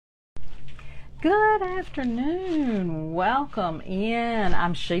Good afternoon. Welcome in.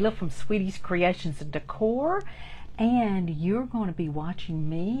 I'm Sheila from Sweetie's Creations and Decor, and you're going to be watching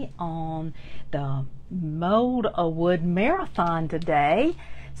me on the Mold a Wood Marathon today.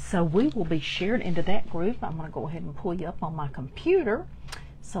 So we will be shared into that group. I'm going to go ahead and pull you up on my computer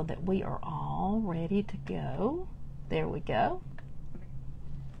so that we are all ready to go. There we go.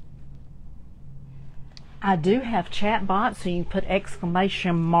 I do have chat bots, so you can put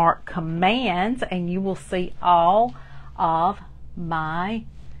exclamation mark commands and you will see all of my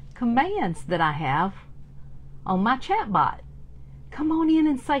commands that I have on my chat bot. Come on in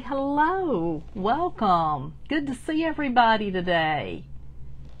and say hello. Welcome. Good to see everybody today.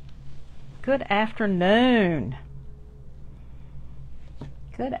 Good afternoon.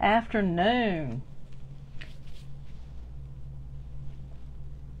 Good afternoon.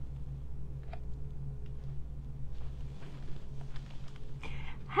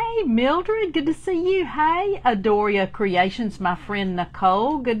 Hey Mildred, good to see you. Hey Adoria Creations, my friend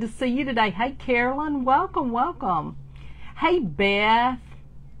Nicole, good to see you today. Hey Carolyn, welcome, welcome. Hey Beth,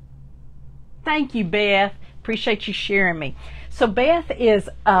 thank you Beth, appreciate you sharing me. So Beth is,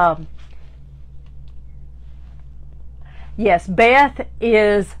 yes, Beth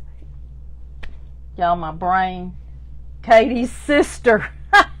is, y'all, my brain, Katie's sister.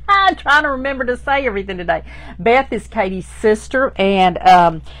 I'm trying to remember to say everything today. Beth is Katie's sister,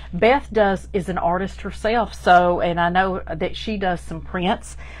 and Beth is an artist herself, so, and I know that she does some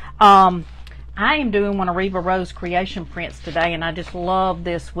prints. I am doing one of Reba Rose Creation prints today, and I just love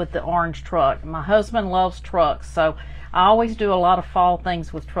this with the orange truck. My husband loves trucks, so I always do a lot of fall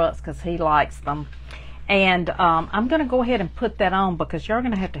things with trucks because he likes them. And I'm going to go ahead and put that on because you're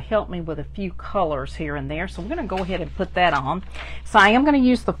going to have to help me with a few colors here and there. So I'm going to go ahead and put that on. So I am going to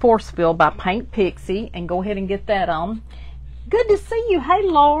use the Force Fill by Paint Pixie and go ahead and get that on. Good to see you. Hey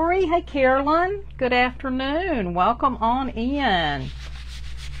Lori. Hey Carolyn. Good afternoon. Welcome on in.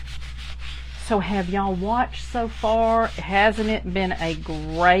 So have y'all watched so far? Hasn't it been a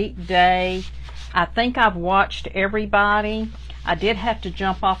great day? I think I've watched everybody. I did have to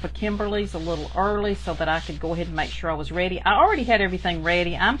jump off of Kimberly's a little early so that I could go ahead and make sure I was ready. I already had everything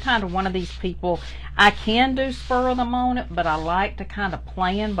ready. I'm kind of one of these people, I can do spur of the moment, but I like to kind of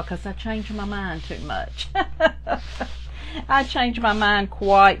plan because I change my mind too much. I change my mind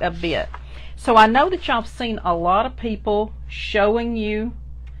quite a bit. So I know that y'all have seen a lot of people showing you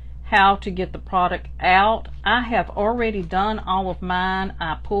how to get the product out. I have already done all of mine.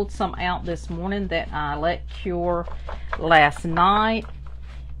 I pulled some out this morning that I let cure last night,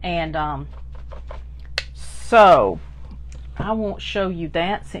 and so I won't show you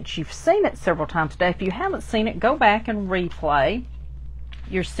that since you've seen it several times today. If you haven't seen it, go back and replay.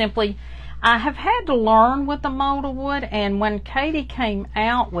 I have had to learn with the Mold a Wood, and when Katie came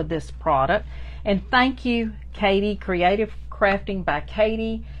out with this product, and thank you Katie, Creative Crafting by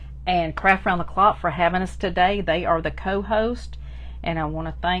Katie and Craft Round the Clock for having us today. They are the co-host, and I want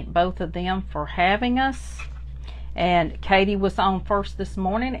to thank both of them for having us. And Katie was on first this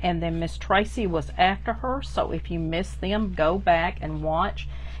morning, and then Miss Tracy was after her. So if you missed them, go back and watch.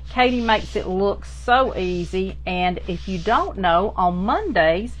 Katie makes it look so easy, and if you don't know, on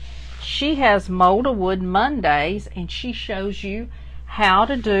Mondays she has Mold a Wood Mondays, and she shows you how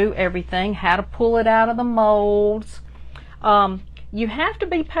to do everything, how to pull it out of the molds. You have to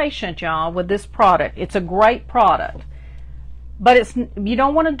be patient, y'all, with this product. It's a great product, but you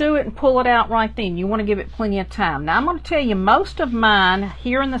don't want to do it and pull it out right then. You want to give it plenty of time. Now I'm going to tell you, most of mine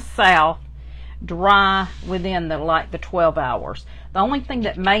here in the South dry within the 12 hours. The only thing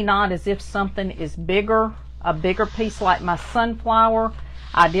that may not is if something is bigger, a bigger piece like my sunflower.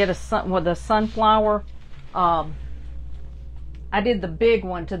 I did with a sunflower. I did the big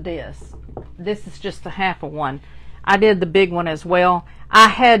one to this. This is just a half of one. I did the big one as well. I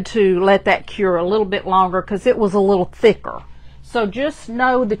had to let that cure a little bit longer because it was a little thicker. So just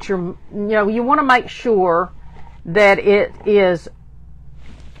know that you want to make sure that it is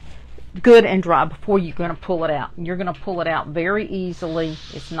good and dry before you're going to pull it out. You're going to pull it out very easily.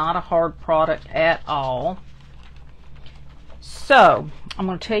 It's not a hard product at all. So I'm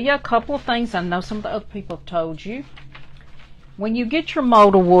going to tell you a couple of things. I know some of the other people have told you. When you get your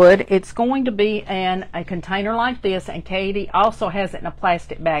Mold a Wood, it's going to be in a container like this, and Katie also has it in a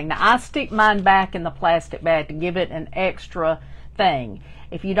plastic bag. Now, I stick mine back in the plastic bag to give it an extra thing.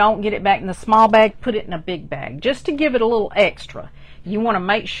 If you don't get it back in the small bag, put it in a big bag, just to give it a little extra. You want to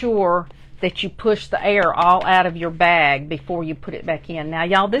make sure that you push the air all out of your bag before you put it back in. Now,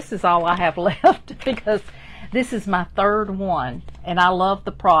 y'all, this is all I have left because this is my third one, and I love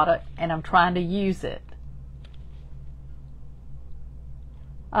the product, and I'm trying to use it.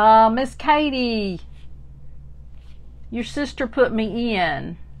 Miss Katie, your sister put me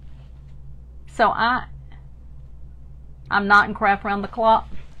in. So I'm not in Craft Round the Clock.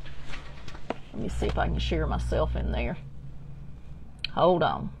 Let me see if I can share myself in there. Hold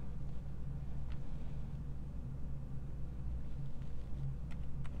on.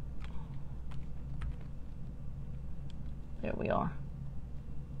 There we are.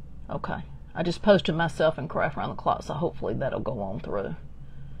 Okay. I just posted myself in Craft Round the Clock, so hopefully that'll go on through.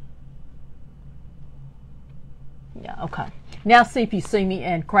 Yeah, okay. Now see if you see me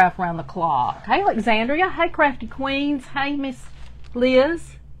in Craft Round the Clock. Hey, Alexandria. Hey, Crafty Queens. Hey, Miss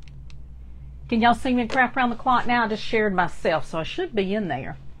Liz. Can y'all see me in Craft Round the Clock now? I just shared myself, so I should be in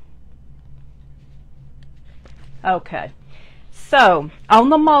there. Okay. So, on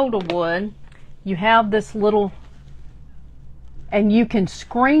the molded wood, you have this little, and you can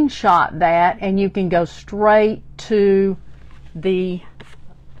screenshot that, and you can go straight to the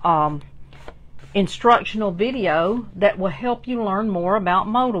instructional video that will help you learn more about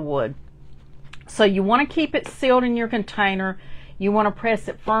molded wood. So you want to keep it sealed in your container. You want to press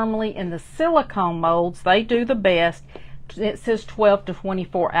it firmly in the silicone molds. They do the best. It says 12 to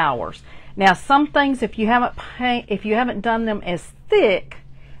 24 hours. Now some things, if you haven't done them as thick,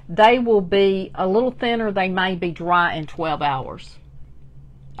 they will be a little thinner. They may be dry in 12 hours.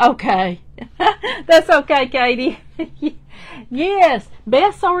 Okay. That's okay, Katie. Yes,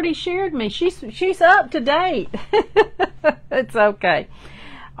 Beth's already shared me. She's up to date. It's okay.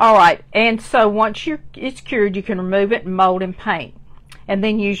 All right, and so once it's cured, you can remove it, mold, and paint, and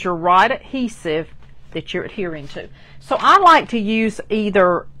then use your right adhesive that you're adhering to. So I like to use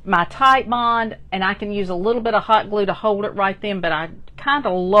either my Titebond, and I can use a little bit of hot glue to hold it right then, but I kind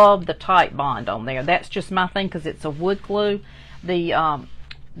of love the Titebond on there. That's just my thing because it's a wood glue. The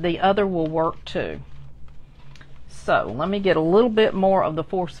other will work too. So let me get a little bit more of the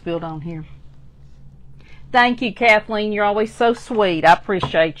force field on here. Thank you, Kathleen. You're always so sweet. I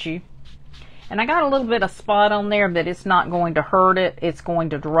appreciate you. And I got a little bit of spot on there, but it's not going to hurt it. It's going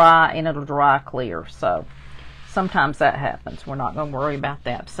to dry, and it'll dry clear. So sometimes that happens. We're not going to worry about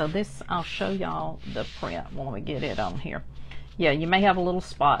that. So this, I'll show y'all the print when we get it on here. Yeah, you may have a little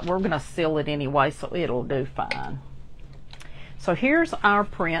spot. We're going to seal it anyway, so it'll do fine. So here's our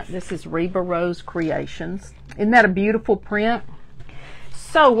print. This is Reba Rose Creations. Isn't that a beautiful print?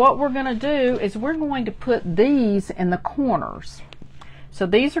 So what we're going to do is we're going to put these in the corners. So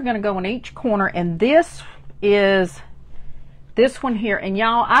these are going to go in each corner, and this is this one here. And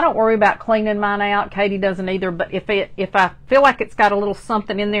y'all, I don't worry about cleaning mine out. Katie doesn't either. But if I feel like it's got a little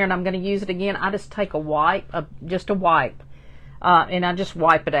something in there and I'm going to use it again, I just take a wipe, just a wipe, and I just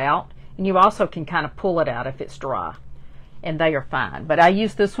wipe it out. And you also can kind of pull it out if it's dry, and they are fine. But I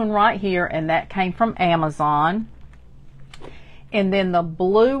use this one right here, and that came from Amazon. And then the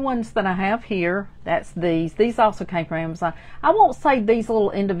blue ones that I have here, that's these. These also came from Amazon. I won't say these little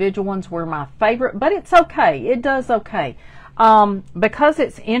individual ones were my favorite, but it's okay. It does okay. Because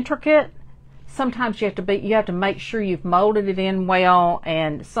it's intricate, sometimes you have to make sure you've molded it in well,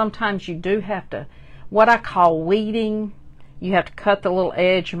 and sometimes you do have to, what I call weeding. You have to cut the little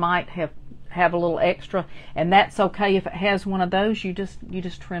edge. You might have a little extra, and that's okay. If it has one of those, you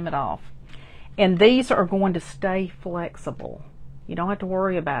just trim it off. And these are going to stay flexible. You don't have to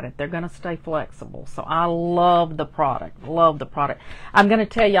worry about it. They're going to stay flexible. So I love the product. Love the product. I'm going to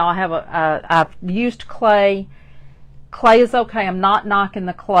tell y'all, I've used clay. Clay is okay. I'm not knocking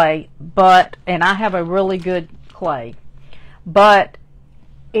the clay, and I have a really good clay, but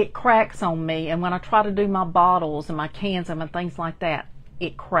it cracks on me. And when I try to do my bottles and my cans and things like that,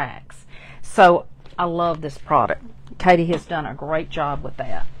 it cracks. So I love this product. Katie has done a great job with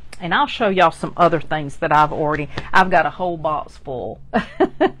that. And I'll show y'all some other things that I've got a whole box full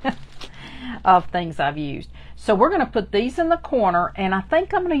of things I've used. So we're going to put these in the corner, and I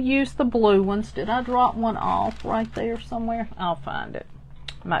think I'm going to use the blue ones. Did I drop one off right there somewhere? I'll find it.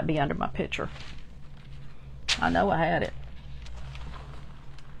 It might be under my picture. I know I had it.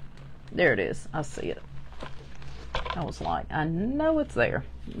 There it is. I see it. I was like, I know it's there.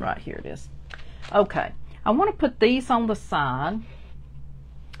 Right here it is. Okay. I want to put these on the side.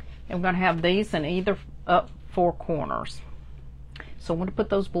 And we're going to have these in either up 4 corners. So I'm going to put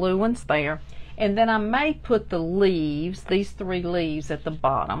those blue ones there. And then I may put the leaves, these 3 leaves at the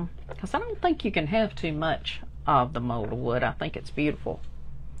bottom, because I don't think you can have too much of the molded wood. I think it's beautiful.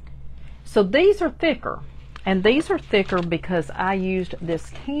 So these are thicker. And these are thicker because I used this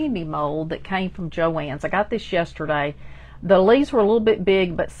candy mold that came from Joann's. I got this yesterday. The leaves were a little bit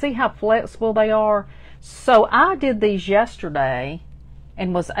big, but see how flexible they are? So I did these yesterday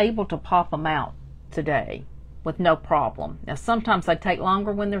and was able to pop them out today. with no problem. Now sometimes they take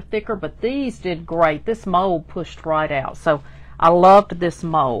longer when they're thicker, but these did great. This mold pushed right out. So I loved this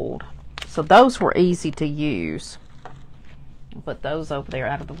mold. So those were easy to use. I'll put those over there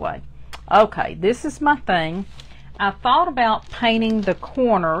out of the way. Okay, this is my thing. I thought about painting the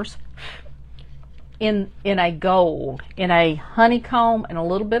corners in a gold, in a honeycomb and a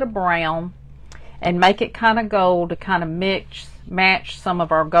little bit of brown, and make it kind of gold to kind of match some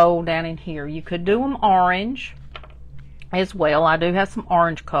of our gold down in here. You could do them orange as well. I do have some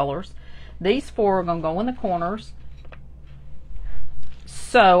orange colors. These four are going to go in the corners.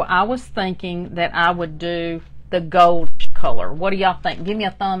 So I was thinking that I would do the gold color. What do y'all think? Give me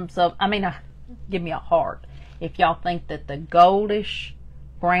a thumbs up. I mean, give me a heart if y'all think that the goldish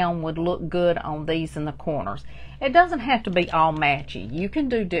brown would look good on these in the corners. It doesn't have to be all matchy. You can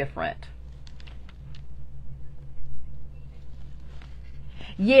do different.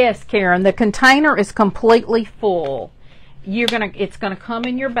 Yes, Karen, the container is completely full. It's gonna come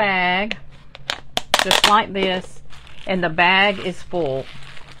in your bag just like this, and the bag is full.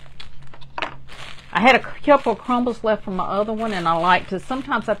 I had a couple of crumbles left from my other one, and I like to,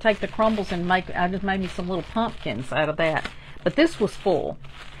 sometimes I take the crumbles and I just made me some little pumpkins out of that. But this was full,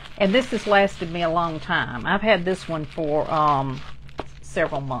 and this has lasted me a long time. I've had this one for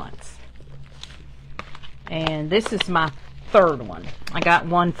several months, and this is my third one. I got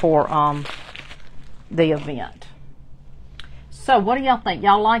one for the event. So what do y'all think?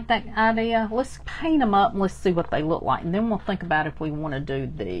 Y'all like that idea? Let's paint them up and let's see what they look like, and then we'll think about if we want to do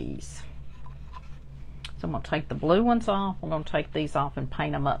these. So I'm going to take the blue ones off. We're going to take these off and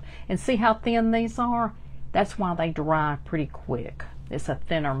paint them up. And see how thin these are? That's why they dry pretty quick. It's a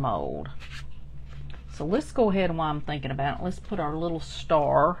thinner mold. So let's go ahead, and while I'm thinking about it, let's put our little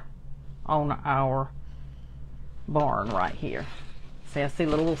star on our barn right here. See, I see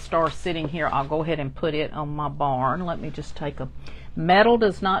the little star sitting here. I'll go ahead and put it on my barn. Let me just take a... Metal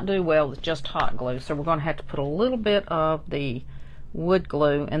does not do well with just hot glue, so we're going to have to put a little bit of the wood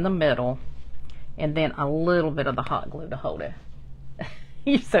glue in the middle, and then a little bit of the hot glue to hold it.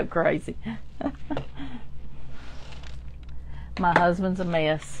 You're so crazy. My husband's a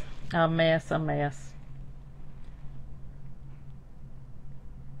mess. A mess, a mess.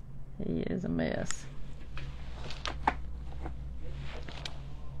 He is a mess.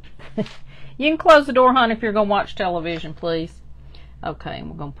 You can close the door, hon, if you're going to watch television, please. Okay, and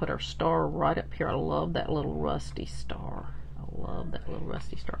we're going to put our star right up here. I love that little rusty star. I love that little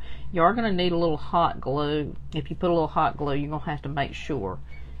rusty star. You are going to need a little hot glue. If you put a little hot glue, you're going to have to make sure,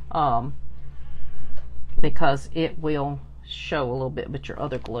 because it will show a little bit, but your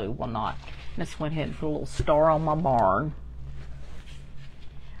other glue will not. Let's go ahead and put a little star on my barn.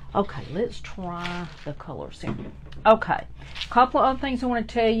 Okay, let's try the colors here. Okay, a couple of other things I want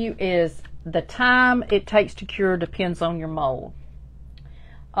to tell you is the time it takes to cure depends on your mold.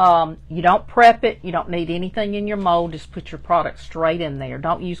 You don't prep it. You don't need anything in your mold. Just put your product straight in there.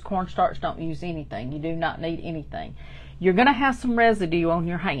 Don't use cornstarch. Don't use anything. You do not need anything. You're going to have some residue on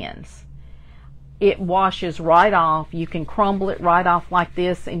your hands. It washes right off. You can crumble it right off like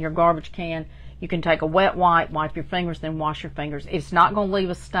this in your garbage can. You can take a wet wipe, wipe your fingers, then wash your fingers. It's not going to leave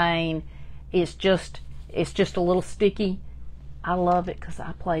a stain. It's just a little sticky. I love it because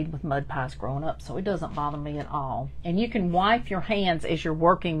I played with mud pies growing up, so it doesn't bother me at all. And you can wipe your hands as you're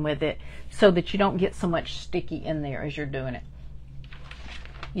working with it so that you don't get so much sticky in there as you're doing it.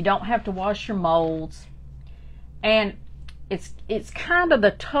 You don't have to wash your molds. And it's kind of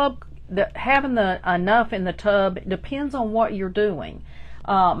the tub, having enough in the tub, it depends on what you're doing.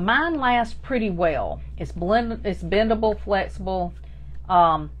 Mine lasts pretty well. It's bendable, flexible.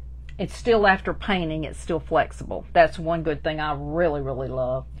 It's still, after painting, it's still flexible. That's one good thing I really, really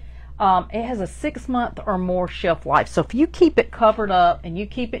love. It has a 6-month or more shelf life. So if you keep it covered up and you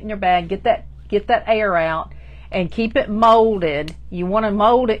keep it in your bag, get that air out and keep it molded. You want to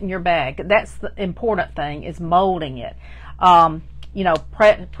mold it in your bag. That's the important thing, is molding it. You know,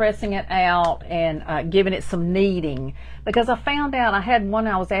 pressing it out and giving it some kneading. Because I found out, I had one,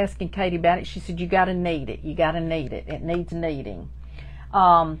 I was asking Katie about it. She said, you got to knead it. You got to knead it. It needs kneading.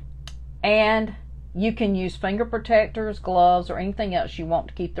 And you can use finger protectors, gloves, or anything else you want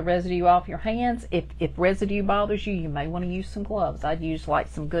to keep the residue off your hands. If residue bothers you, you may want to use some gloves. I'd use like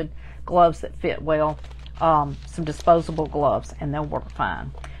some good gloves that fit well, some disposable gloves, and they'll work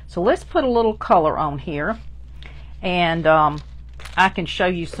fine. So let's put a little color on here, and I can show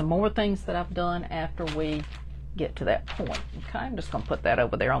you some more things that I've done after we get to that point. Okay, I'm just going to put that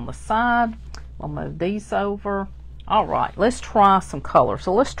over there on the side. We'll move these over. All right, let's try some color.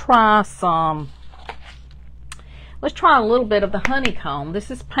 So let's try a little bit of the Honeycomb.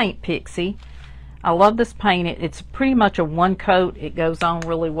 This is Paint Pixie. I love this paint. It's pretty much a one coat. It goes on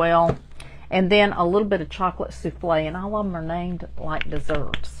really well. And then a little bit of chocolate souffle, and all of them are named like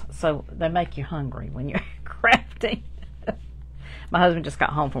desserts. So they make you hungry when you're crafting. My husband just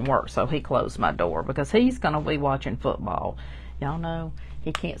got home from work, so he closed my door because he's going to be watching football. Y'all know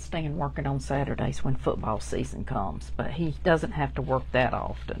he can't stand working on Saturdays when football season comes, but he doesn't have to work that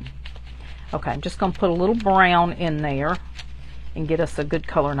often. Okay, I'm just going to put a little brown in there and get us a good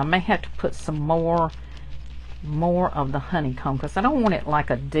color. And I may have to put some more of the honeycomb because I don't want it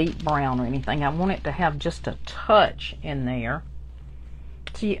like a deep brown or anything. I want it to have just a touch in there.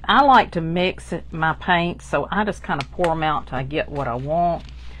 See, I like to mix my paints, so I just kind of pour them out till I get what I want.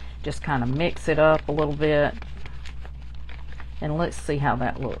 Just kind of mix it up a little bit. And let's see how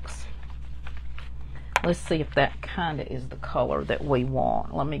that looks. Let's see if that kind of is the color that we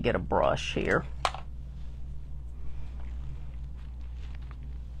want. Let me get a brush here.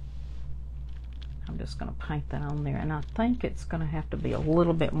 I'm just going to paint that on there, and I think it's going to have to be a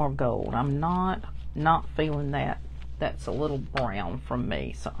little bit more gold. I'm not feeling that. That's a little brown from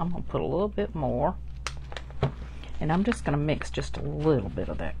me, so I'm going to put a little bit more, and I'm just going to mix just a little bit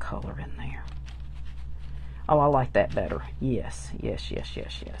of that color in there. Oh, I like that better. Yes.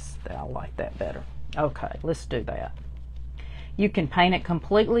 I like that better. Okay, let's do that. You can paint it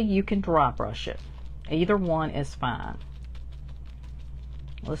completely. You can dry brush it. Either one is fine.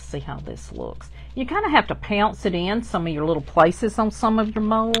 Let's see how this looks. You kind of have to pounce it in some of your little places on some of your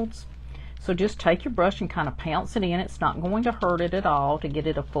molds. So just take your brush and kind of pounce it in. It's not going to hurt it at all to get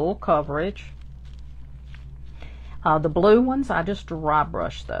it a full coverage. The blue ones, I just dry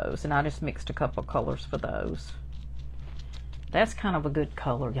brush those, and I just mixed a couple of colors for those. That's kind of a good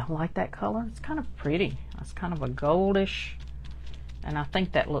color. Y'all like that color? It's kind of pretty. It's kind of a goldish, and I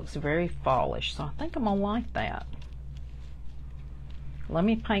think that looks very fallish, so I think I'm going to like that. Let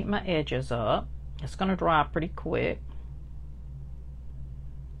me paint my edges up. It's going to dry pretty quick.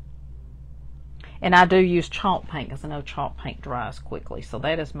 And I do use chalk paint because I know chalk paint dries quickly, so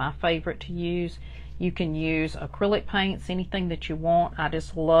that is my favorite to use. You can use acrylic paints, anything that you want. I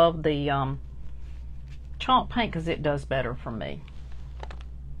just love the chalk paint because it does better for me.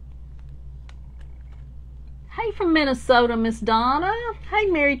 Hey from Minnesota, Miss Donna. Hey,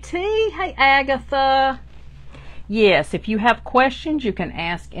 Mary T. Hey, Agatha. Yes, if you have questions, you can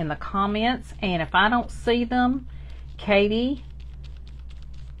ask in the comments, and if I don't see them, Katie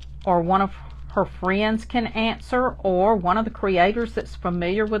or one of her friends can answer, or one of the creators that's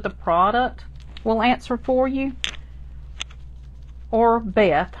familiar with the product will answer for you, or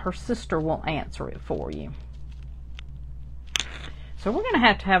Beth, her sister, will answer it for you. So we're going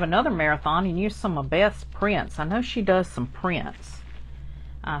to have another marathon and use some of Beth's prints. I know she does some prints.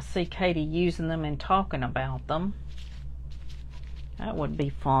 I see Katie using them and talking about them. That would be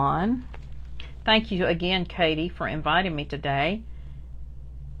fun. Thank you again, Katie, for inviting me today.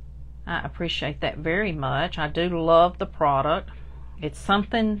 I appreciate that very much. I do love the product. It's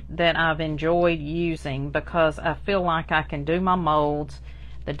something that I've enjoyed using because I feel like I can do my molds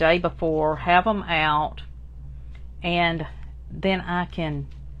the day before, have them out, and then I can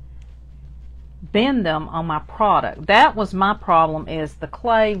bend them on my product. That was my problem, is the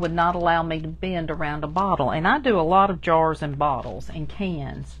clay would not allow me to bend around a bottle, and I do a lot of jars and bottles and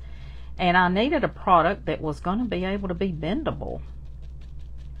cans, and I needed a product that was going to be able to be bendable.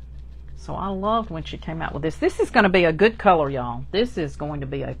 So I loved when she came out with this. This is going to be a good color, y'all. This is going to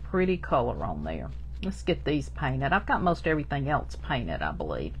be a pretty color on there. Let's get these painted. I've got most everything else painted, I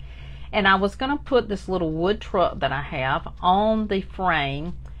believe. And I was going to put this little wood truck that I have on the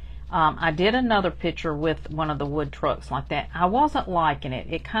frame. I did another picture with one of the wood trucks like that. I wasn't liking it.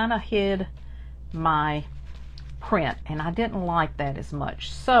 It kind of hid my print, and I didn't like that as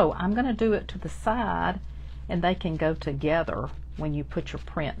much. So I'm going to do it to the side, and they can go together. When you put your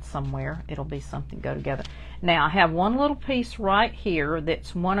print somewhere, it'll be something go together. Now I have one little piece right here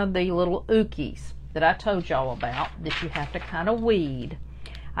that's one of the little ookies that I told y'all about that you have to kind of weed.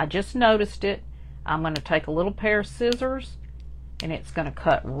 I just noticed it. I'm going to take a little pair of scissors, and it's going to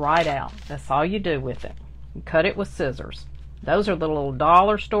cut right out. That's all you do with it. You cut it with scissors. Those are the little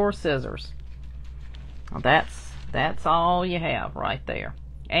dollar store scissors. Well, that's all you have right there.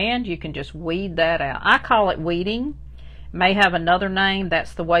 And you can just weed that out. I call it weeding. May have another name.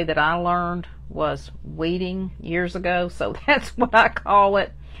 That's the way that I learned, was weeding years ago. So that's what I call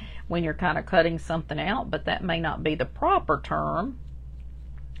it when you're kind of cutting something out. But that may not be the proper term.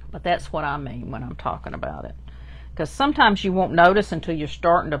 But that's what I mean when I'm talking about it. Because sometimes you won't notice until you're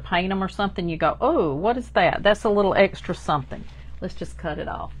starting to paint them or something. You go, oh, what is that? That's a little extra something. Let's just cut it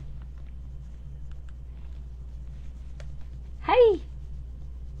off. Hey.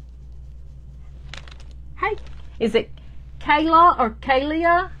 Hey, is it Kayla or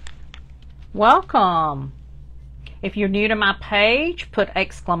Kalia? Welcome. If you're new to my page, put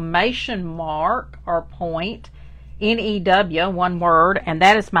exclamation mark or point, NEW, one word, and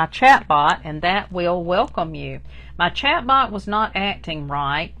that is my chat bot, and that will welcome you. My chat bot was not acting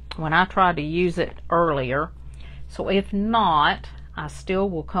right when I tried to use it earlier, so if not, I still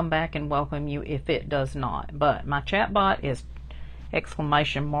will come back and welcome you if it does not. But my chat bot is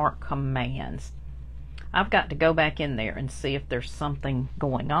exclamation mark commands. I've got to go back in there and see if there's something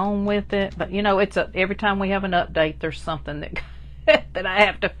going on with it. But you know, it's every time we have an update, there's something that that I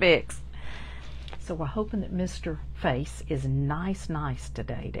have to fix. So we're hoping that Mr. Face is nice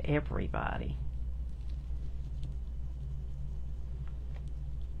today to everybody.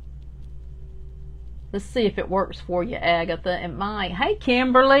 Let's see if it works for you, Agatha. It might. Hey,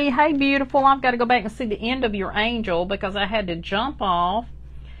 Kimberly. Hey, beautiful. I've got to go back and see the end of your angel because I had to jump off.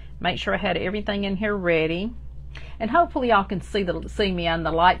 Make sure I had everything in here ready. And hopefully y'all can see me on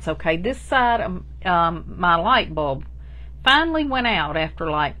the lights okay. This side of my light bulb finally went out after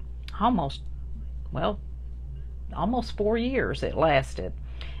like almost 4 years it lasted.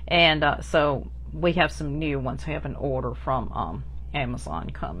 And so we have some new ones. We have an order from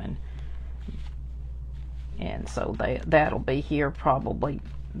Amazon coming. And so that'll be here probably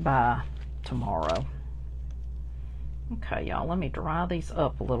by tomorrow. Okay, y'all, let me dry these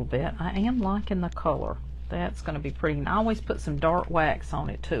up a little bit. I am liking the color. That's going to be pretty. And I always put some dark wax on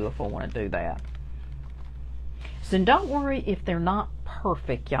it too if I want to do that. So don't worry if they're not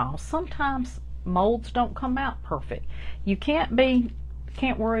perfect, y'all. Sometimes molds don't come out perfect. You can't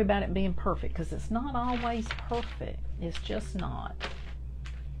worry about it being perfect because it's not always perfect. It's just not.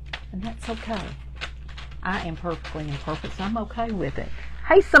 And that's okay. I am perfectly imperfect, so I'm okay with it.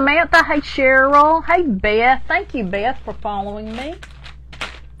 Hey, Samantha. Hey, Cheryl. Hey, Beth. Thank you, Beth, for following me.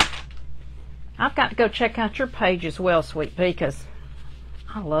 I've got to go check out your page as well, Sweet Pea, because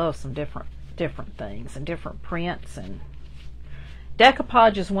I love some different things and different prints. And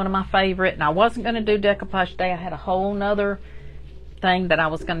decoupage is one of my favorite, and I wasn't going to do decoupage today. I had a whole nother thing that I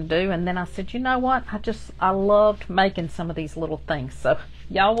was going to do, and then I said, you know what? I loved making some of these little things. So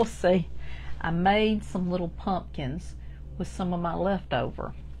y'all will see. I made some little pumpkins with some of my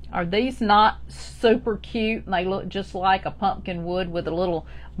leftover. Are these not super cute? And they look just like a pumpkin would with a little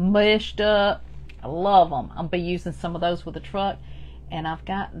mushed up. I love them. I'll be using some of those with the truck. And I've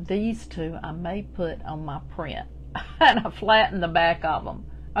got these two I may put on my print. And I flattened the back of them.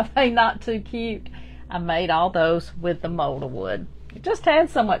 Are they not too cute? I made all those with the molded wood. It just had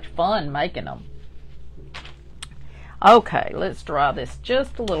so much fun making them. Okay, let's dry this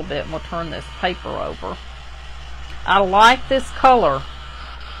just a little bit and we'll turn this paper over. I like this color.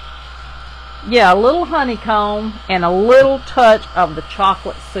 Yeah, a little honeycomb and a little touch of the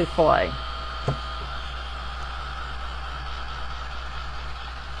chocolate souffle.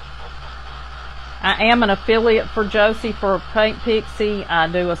 I am an affiliate for Josie for Paint Pixie. I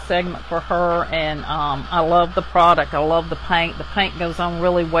do a segment for her, and I love the product. I love the paint. The paint goes on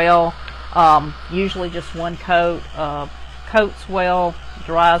really well. Usually just one coat. Coats well,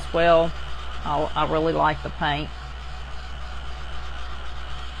 dries well. I really like the paint.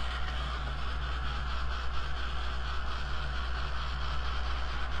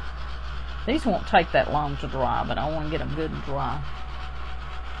 These won't take that long to dry, but I want to get them good and dry.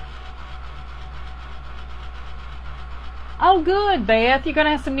 Oh, good, Beth. You're going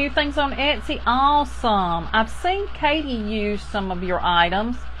to have some new things on Etsy. Awesome. I've seen Katie use some of your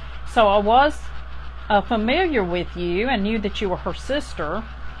items, so I was familiar with you and knew that you were her sister.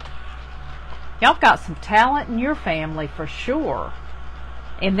 Y'all got some talent in your family for sure.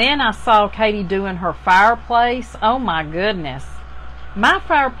 And then I saw Katie doing her fireplace. Oh, my goodness. My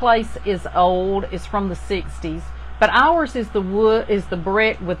fireplace is old. It's from the 60s. But ours is the wood, is the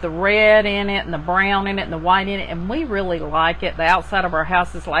brick with the red in it and the brown in it and the white in it, and we really like it. The outside of our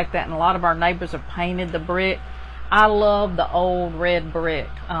house is like that, and a lot of our neighbors have painted the brick. I love the old red brick.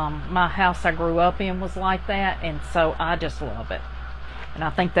 My house I grew up in was like that, and so I just love it. And I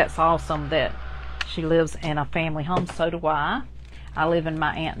think that's awesome that she lives in a family home. So do I. I live in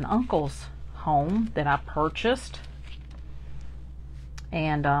my aunt and uncle's home that I purchased.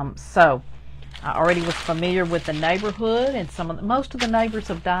 And so I already was familiar with the neighborhood, and most of the neighbors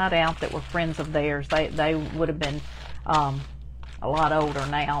have died out that were friends of theirs. They would have been a lot older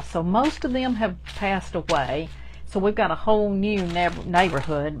now, so most of them have passed away. So we've got a whole new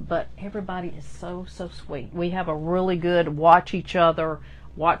neighborhood, but everybody is so sweet. We have a really good watch each other,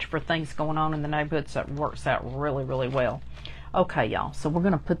 watch for things going on in the neighborhood, so it works out really well. Okay, y'all, so we're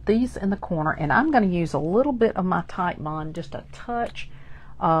going to put these in the corner, and I'm going to use a little bit of my Titebond, just a touch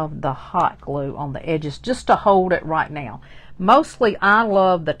of the hot glue on the edges just to hold it right now. Mostly I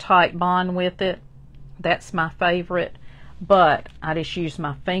love the Titebond with it. That's my favorite, but I just use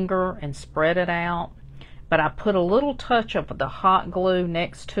my finger and spread it out. But I put a little touch of the hot glue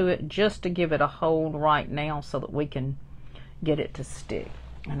next to it just to give it a hold right now so that we can get it to stick.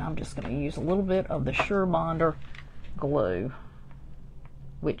 And I'm just going to use a little bit of the Sure Bonder glue,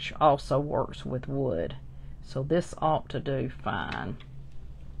 which also works with wood. So this ought to do fine.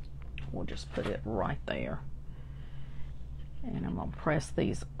 We'll just put it right there. And I'm going to press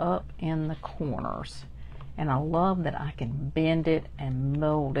these up in the corners. And I love that I can bend it and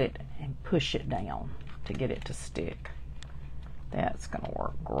mold it and push it down to get it to stick. That's going to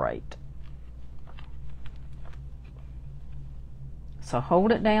work great. So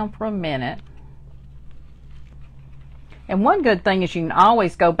hold it down for a minute. And one good thing is you can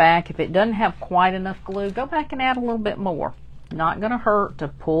always go back. If it doesn't have quite enough glue, go back and add a little bit more. Not going to hurt to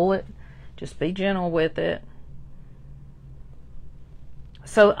pull it. Just be gentle with it.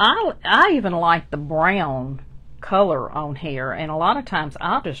 So I even like the brown color on here, and a lot of times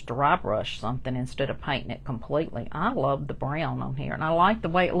I'll just dry brush something instead of painting it completely. I love the brown on here, and I like the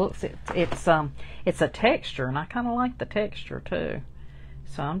way it looks. It's a texture, and I kind of like the texture too.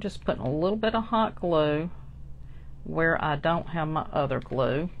 So I'm just putting a little bit of hot glue where I don't have my other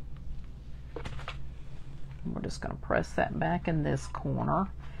glue. We're just going to press that back in this corner.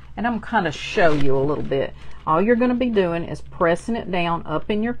 And I'm kind of show you a little bit. All you're going to be doing is pressing it down up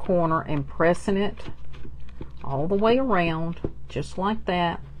in your corner and pressing it all the way around, just like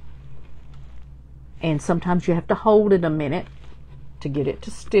that. And sometimes you have to hold it a minute to get it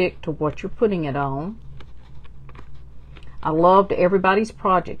to stick to what you're putting it on. I loved everybody's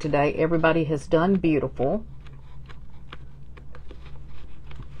project today. Everybody has done beautiful.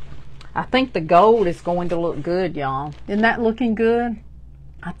 I think the gold is going to look good, y'all. Isn't that looking good?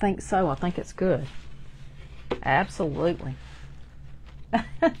 I think so. I think it's good. Absolutely.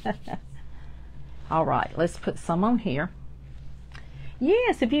 All right, let's put some on here.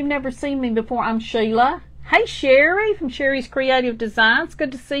 Yes, if you've never seen me before, I'm Sheila. Hey, Sherry from Sherry's Creative Designs.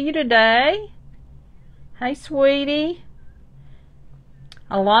 Good to see you today. Hey, sweetie.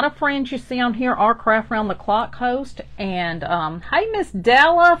 A lot of friends you see on here are Craft Round the Clock host. And hey, Miss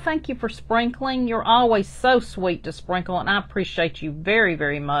Della, thank you for sprinkling. You're always so sweet to sprinkle, and I appreciate you very,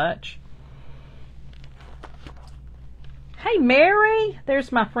 very much. Hey, Mary.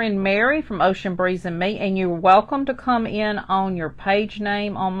 There's my friend Mary from Ocean Breeze and Me, and you're welcome to come in on your page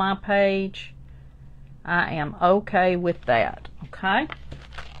name on my page. I am okay with that, okay?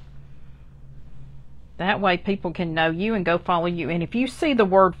 That way people can know you and go follow you. And if you see the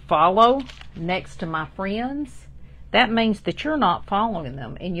word follow next to my friends, that means that you're not following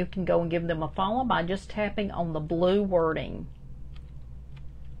them. And you can go and give them a follow by just tapping on the blue wording.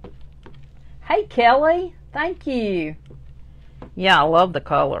 Hey, Kelly. Thank you. Yeah, I love the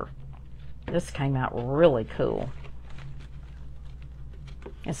color. This came out really cool.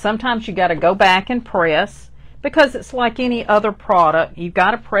 And sometimes you got to go back and press, because it's like any other product. You've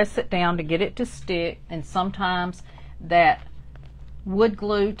got to press it down to get it to stick, and sometimes that wood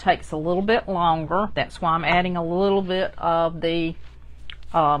glue takes a little bit longer. That's why I'm adding a little bit of the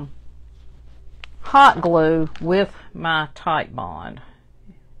hot glue with my Titebond.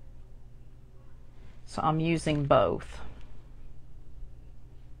 So I'm using both.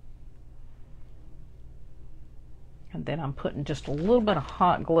 And then I'm putting just a little bit of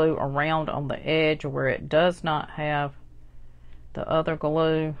hot glue around on the edge where it does not have the other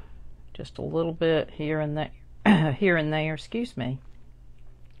glue. Just a little bit here and there, here and there, excuse me.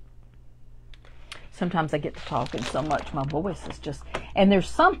 Sometimes I get to talking so much, my voice is just, and there's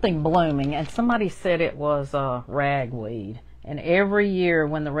something blooming, and somebody said it was ragweed. And every year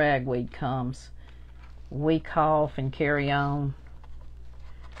when the ragweed comes, we cough and carry on.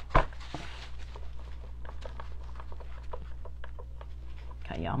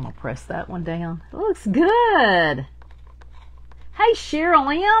 Okay, y'all, I'm going to press that one down. It looks good. Hey,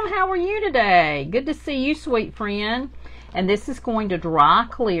 Cheryl M., how are you today? Good to see you, sweet friend. And this is going to dry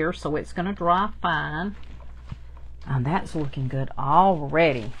clear, so it's going to dry fine. And that's looking good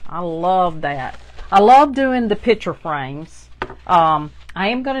already. I love that. I love doing the picture frames. I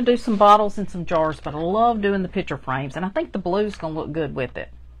am going to do some bottles and some jars, but I love doing the picture frames. And I think the blue is going to look good with it.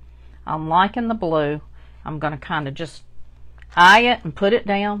 I'm liking the blue. I'm going to kind of just eye it and put it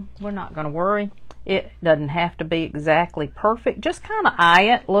down. We're not going to worry. It doesn't have to be exactly perfect. Just kind of eye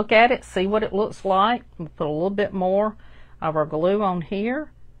it, look at it, see what it looks like. We'll put a little bit more of our glue on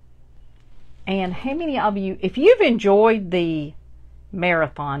here. And how many of you, if you've enjoyed the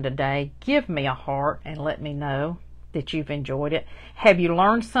marathon today, give me a heart and let me know. that you've enjoyed it. Have you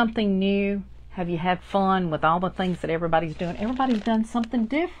learned something new? Have you had fun with all the things that everybody's doing? Everybody's done something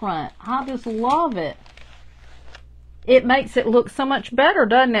different. I just love it. It makes it look so much better,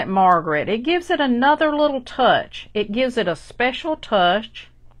 doesn't it, Margaret? It gives it another little touch. It gives it a special touch.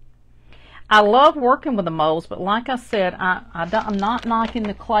 I love working with the molds, but like I said, I'm not knocking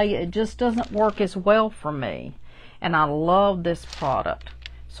the clay. It just doesn't work as well for me. And I love this product.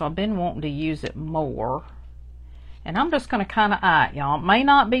 So I've been wanting to use it more. And I'm just going to kind of eye it, y'all. It may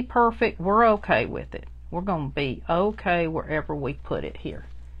not be perfect. We're okay with it. We're going to be okay wherever we put it here.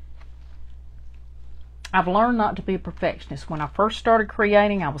 I've learned not to be a perfectionist. When I first started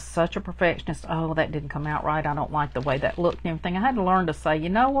creating, I was such a perfectionist. Oh, that didn't come out right. I don't like the way that looked and everything. I had to learn to say, you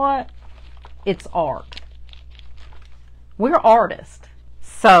know what? It's art. We're artists.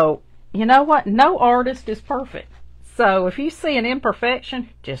 So, you know what? No artist is perfect. So, if you see an imperfection,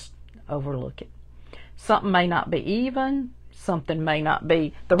 just overlook it. Something may not be even. Something may not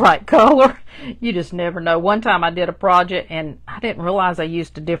be the right color. You just never know. One time I did a project and I didn't realize I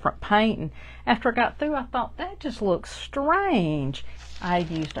used a different paint. And after I got through, I thought, that just looks strange. I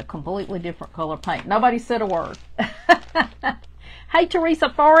used a completely different color paint. Nobody said a word. Hey, Teresa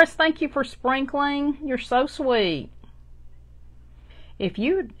Forrest, thank you for sprinkling. You're so sweet. If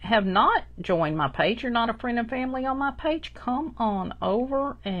you have not joined my page, you're not a friend and family on my page, come on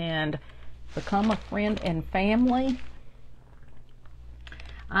over and become a friend and family.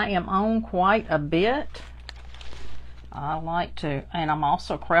 I am on quite a bit. I like to, and I'm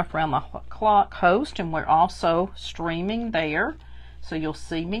also Craft Around the Clock host, and we're also streaming there. So you'll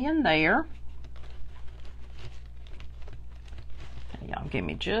see me in there. Y'all give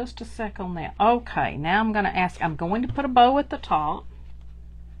me just a sec on that. Okay, now I'm going to ask, I'm going to put a bow at the top.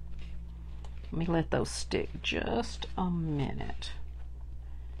 Let me let those stick just a minute.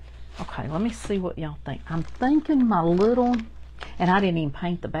 Okay, let me see what y'all think. I'm thinking my little, and I didn't even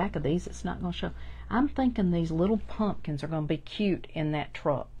paint the back of these. It's not going to show. I'm thinking these little pumpkins are going to be cute in that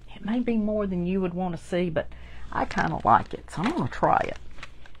truck. It may be more than you would want to see, but I kind of like it, so I'm going to try it.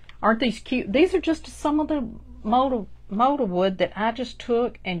 Aren't these cute? These are just some of the molded wood that I just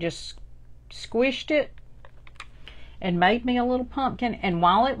took and just squished it and made me a little pumpkin. And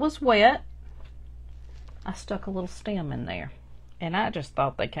while it was wet, I stuck a little stem in there. And I just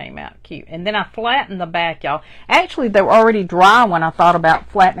thought they came out cute. And then I flattened the back, y'all. Actually, they were already dry when I thought about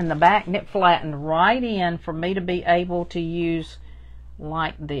flattening the back. And it flattened right in for me to be able to use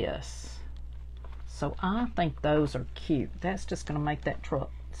like this. So I think those are cute. That's just going to make that truck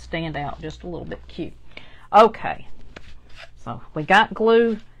stand out just a little bit cute. Okay. So we got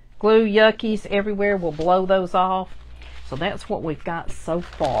glue yuckies everywhere. We'll blow those off. So that's what we've got so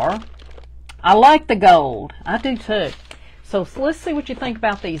far. I like the gold. I do too. So let's see what you think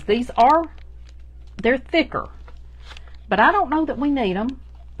about these. They're thicker, but I don't know that we need them.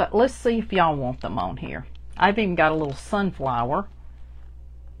 But let's see if y'all want them on here. I've even got a little sunflower.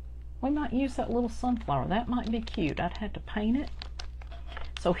 We might use that little sunflower. That might be cute. I'd have to paint it.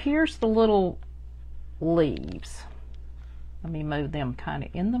 So here's the little leaves. Let me move them kind of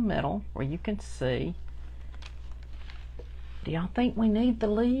in the middle where you can see. Do y'all think we need the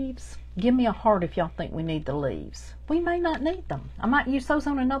leaves? Give me a heart if y'all think we need the leaves. We may not need them. I might use those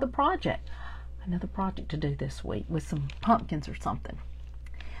on another project. Another project to do this week with some pumpkins or something.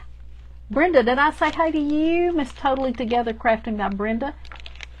 Brenda, did I say hi to you? Miss Totally Together Crafting by Brenda.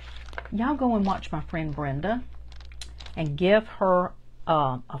 Y'all go and watch my friend Brenda and give her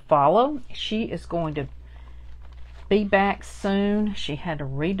a follow. She is going to be back soon. She had to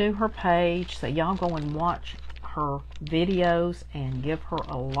redo her page, so y'all go and watch her videos and give her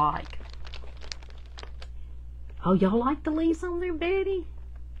a like. Oh, y'all like the leaves on there, Betty?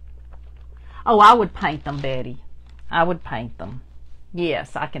 Oh, I would paint them, Betty. I would paint them.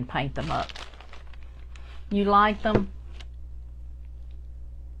 Yes, I can paint them up. You like them?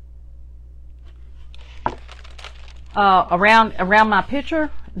 Around my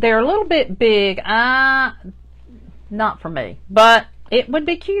picture, they're a little bit big. Not for me, but it would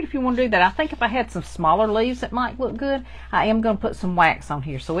be cute if you want to do that. I think if I had some smaller leaves, it might look good. I am going to put some wax on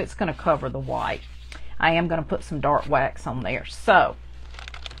here, so it's going to cover the white. I am going to put some dark wax on there. So,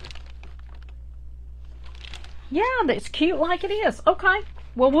 yeah, that's cute like it is. Okay,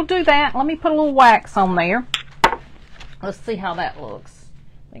 well, we'll do that. Let me put a little wax on there. Let's see how that looks.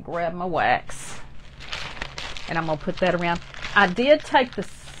 Let me grab my wax, and I'm going to put that around. I did take the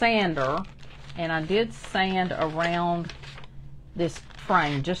sander, and I did sand around this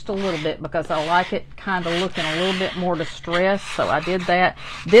frame just a little bit because I like it kind of looking a little bit more distressed, so I did that.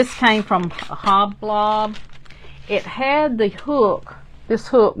 This came from Hoblob. It had the hook. This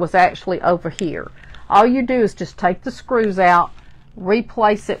hook was actually over here All you do is just take the screws out,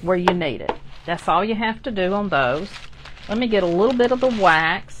 replace it where you need it. That's all you have to do on those. Let me get a little bit of the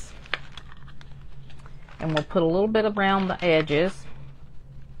wax, and we'll put a little bit around the edges.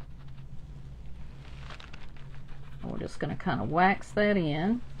 We're just going to kind of wax that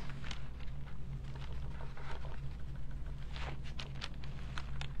in.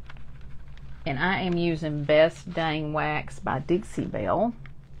 And I am using Best Dang Wax by Dixie Belle.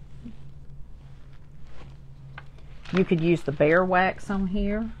 You could use the Bear Wax on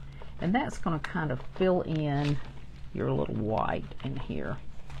here, and that's going to kind of fill in your little white in here.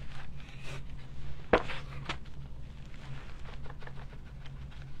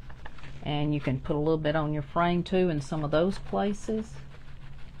 And you can put a little bit on your frame too in some of those places.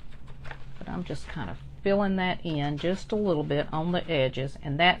 But I'm just kind of filling that in just a little bit on the edges,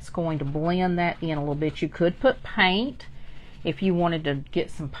 and that's going to blend that in a little bit. You could put paint if you wanted to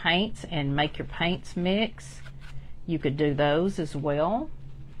get some paints and make your paints mix. You could do those as well,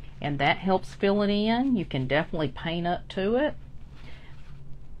 and that helps fill it in. You can definitely paint up to it.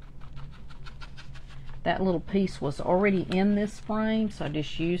 That little piece was already in this frame, so I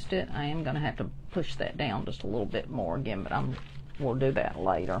just used it. I am going to have to push that down just a little bit more again, but we'll do that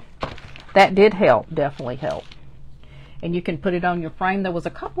later. That did help, definitely help. And you can put it on your frame. There was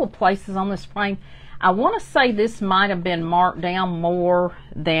a couple of places on this frame. I want to say this might have been marked down more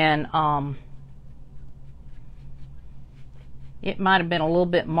than, it might have been a little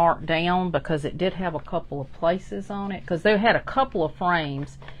bit marked down, because it did have a couple of places on it, because they had a couple of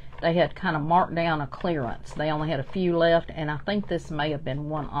frames. They had kind of marked down a clearance. They only had a few left, and I think this may have been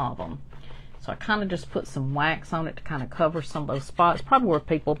one of them. So I kind of just put some wax on it to kind of cover some of those spots, probably where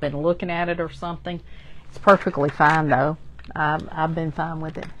people have been looking at it or something. It's perfectly fine though. I've been fine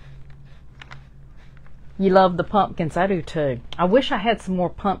with it. You love the pumpkins. I do too. I wish I had some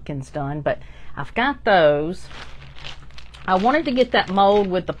more pumpkins done, but I've got those. I wanted to get that mold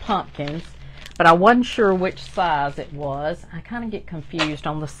with the pumpkins, but I wasn't sure which size it was. I kind of get confused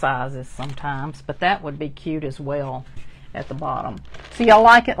on the sizes sometimes, but that would be cute as well at the bottom. So y'all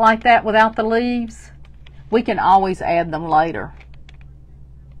like it like that without the leaves? We can always add them later.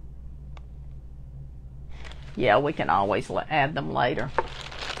 Yeah, we can always add them later.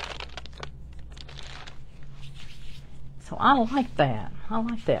 So I like that. I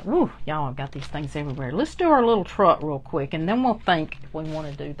like that. Woo, y'all, I've got these things everywhere. Let's do our little truck real quick, and then we'll think if we want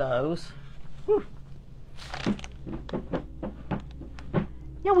to do those. Whew.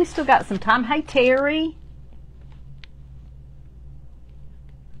 Yeah, we still got some time. Hey, Terry.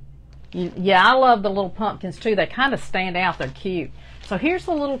 Yeah, I love the little pumpkins too. They kind of stand out. They're cute. So here's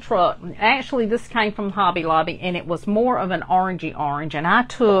the little truck. Actually, this came from Hobby Lobby, and it was more of an orangey orange. And I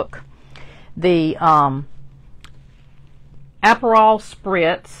took the Aperol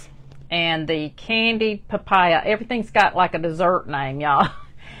Spritz and the candied papaya. Everything's got like a dessert name, y'all.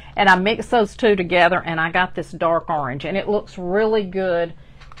 And I mixed those two together, and I got this dark orange, and it looks really good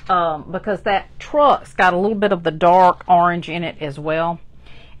because that truck's got a little bit of the dark orange in it as well.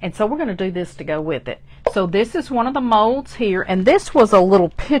 And so we're going to do this to go with it. So this is one of the molds here, and this was a little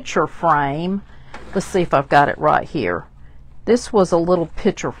picture frame. Let's see if I've got it right here. This was a little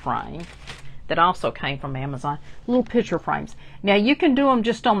picture frame that also came from Amazon. Little picture frames. Now you can do them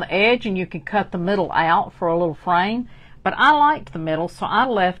just on the edge, and you can cut the middle out for a little frame. But I liked the middle, so I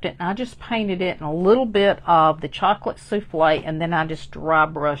left it, and I just painted it in a little bit of the chocolate souffle, and then I just dry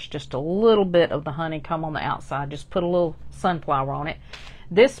brushed just a little bit of the honeycomb on the outside. Just put a little sunflower on it.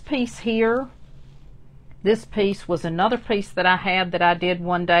 This piece here, this piece was another piece that I had that I did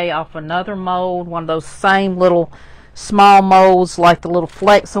one day off another mold, one of those same little small molds like the little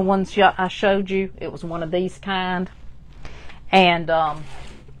Flexa ones I showed you. It was one of these kind. And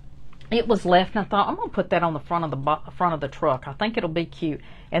it was left, and I thought, I'm going to put that on the front of the truck. I think it'll be cute.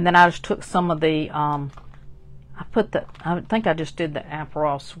 And then I just took some of the, I think I just did the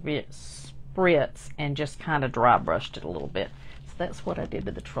Aperol Spritz and just kind of dry brushed it a little bit. So that's what I did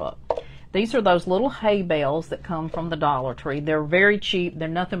to the truck. These are those little hay bales that come from the Dollar Tree. They're very cheap. They're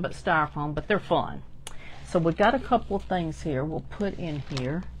nothing but styrofoam, but they're fun. So we've got a couple of things here we'll put in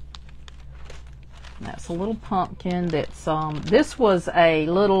here. That's a little pumpkin that's, this was a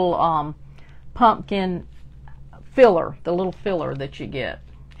little pumpkin filler, the little filler that you get.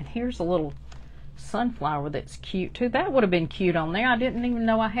 And here's a little sunflower that's cute too. That would have been cute on there. I didn't even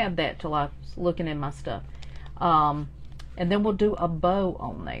know I had that till I was looking in my stuff. And then we'll do a bow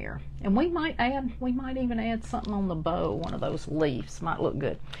on there. And we might even add something on the bow, one of those leaves. Might look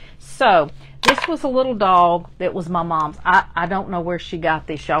good. So this was a little dog that was my mom's. I don't know where she got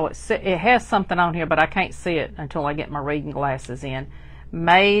this, y'all. It has something on here, but I can't see it until I get my reading glasses in.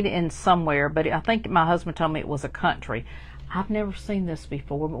 made in somewhere, but I think my husband told me it was a country. I've never seen this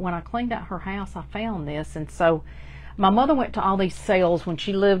before, but when I cleaned out her house, I found this. And so my mother went to all these sales when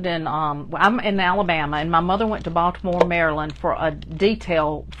she lived in, I'm in Alabama, and my mother went to Baltimore, Maryland for a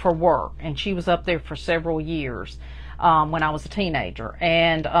detail for work, and she was up there for several years when I was a teenager.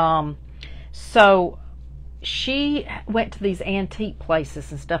 And so she went to these antique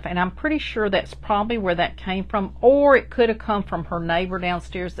places and stuff, and I'm pretty sure that's probably where that came from, or it could have come from her neighbor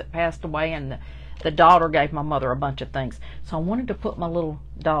downstairs that passed away, and the daughter gave my mother a bunch of things. So I wanted to put my little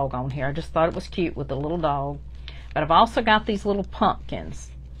dog on here. I just thought it was cute with the little dog. But I've also got these little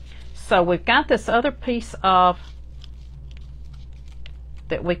pumpkins. So we've got this other piece of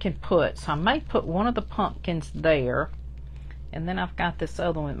that we can put. So I may put one of the pumpkins there. And then I've got this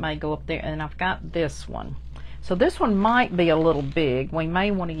other one that may go up there. And I've got this one. So this one might be a little big. We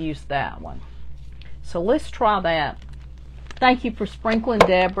may want to use that one. So let's try that. Thank you for sprinkling,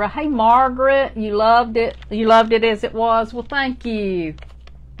 Deborah. Hey, Margaret, you loved it. You loved it as it was. Well, thank you.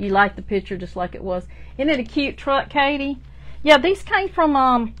 You liked the picture just like it was. Isn't it a cute truck, Katie? Yeah, these came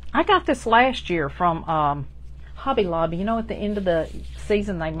from, I got this last year from Hobby Lobby. You know, at the end of the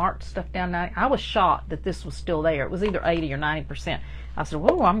season, they marked stuff down. I was shocked that this was still there. It was either 80 or 90%. I said,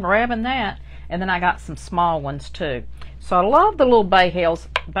 whoa, I'm grabbing that. And then I got some small ones, too. So I love the little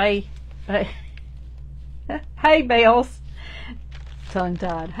hay bales.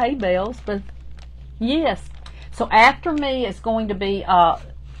 Tongue-tied. Hay bales. But, yes. So after me is going to be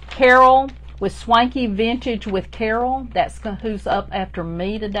Carol with Swanky Vintage with Carol. That's who's up after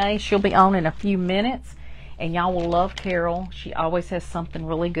me today. She'll be on in a few minutes, and y'all will love Carol. She always has something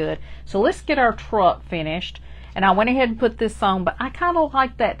really good. So let's get our truck finished. And I went ahead and put this on, but I kind of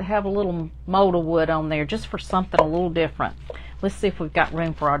like that to have a little motor wood on there just for something a little different. Let's see if we've got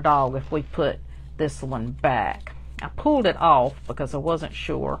room for our dog if we put this one back. I pulled it off because I wasn't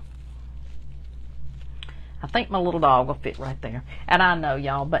sure. I think my little dog will fit right there. And I know,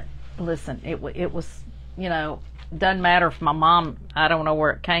 y'all, but listen, it was, you know, doesn't matter if my mom, I don't know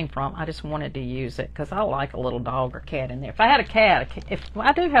where it came from. I just wanted to use it because I like a little dog or cat in there. If I had a cat, well,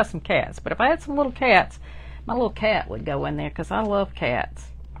 I do have some cats, but if I had some little cats, my little cat would go in there because I love cats.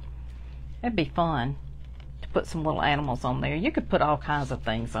 It'd be fun to put some little animals on there. You could put all kinds of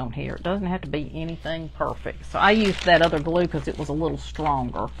things on here. It doesn't have to be anything perfect. So I used that other glue because it was a little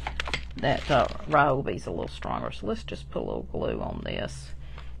stronger. That Ryobi's a little stronger. So let's just put a little glue on this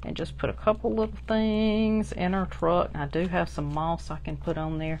and just put a couple little things in our truck. I do have some moss I can put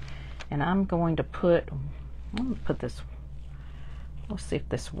on there, and I'm going to put this. Let's see if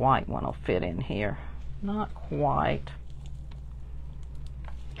this white one will fit in here. Not quite.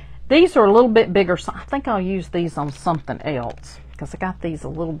 These are a little bit bigger, so I think I'll use these on something else because I got these a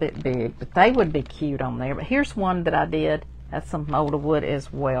little bit big, but they would be cute on there. But here's one that I did. That's some motor wood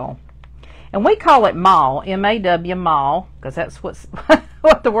as well. And we call it maw, M-A-W, maw, because that's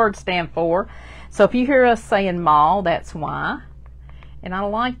what the words stand for. So if you hear us saying maw, that's why. And I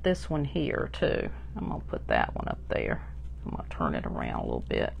like this one here, too. I'm going to put that one up there. I'm going to turn it around a little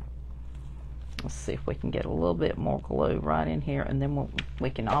bit. Let's see if we can get a little bit more glue right in here. And then we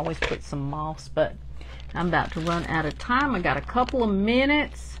can always put some moss. But I'm about to run out of time. I got a couple of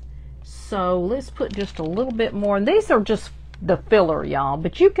minutes. So let's put just a little bit more. And these are just the filler, y'all,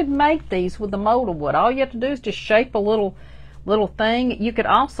 but you could make these with the motor wood. All you have to do is just shape a little thing. You could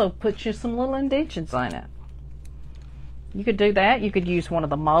also put you some little indentions in it. You could do that. You could use one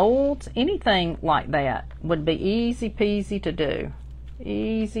of the molds. Anything like that would be easy peasy to do.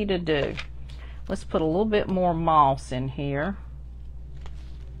 Easy to do. Let's put a little bit more moss in here.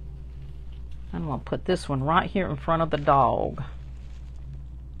 I'm going to put this one right here in front of the dog,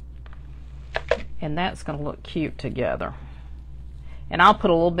 and that's going to look cute together. And I'll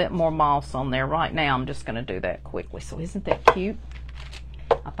put a little bit more moss on there right now. I'm just going to do that quickly. So isn't that cute?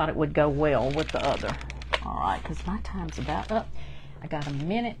 I thought it would go well with the other. All right, because my time's about up. I got a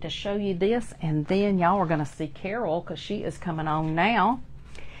minute to show you this, and then y'all are going to see Carol because she is coming on now.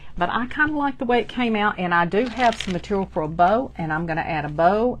 But I kind of like the way it came out, and I do have some material for a bow, and I'm going to add a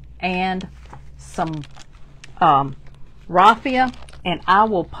bow and some raffia, and I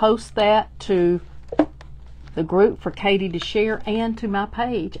will post that to the group for Katie to share and to my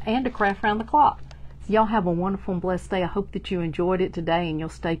page and to Craft Round the Clock. So y'all have a wonderful and blessed day. I hope that you enjoyed it today, and you'll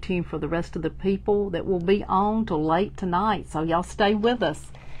stay tuned for the rest of the people that will be on till late tonight. So y'all stay with us.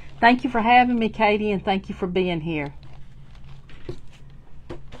 Thank you for having me, Katie, and thank you for being here.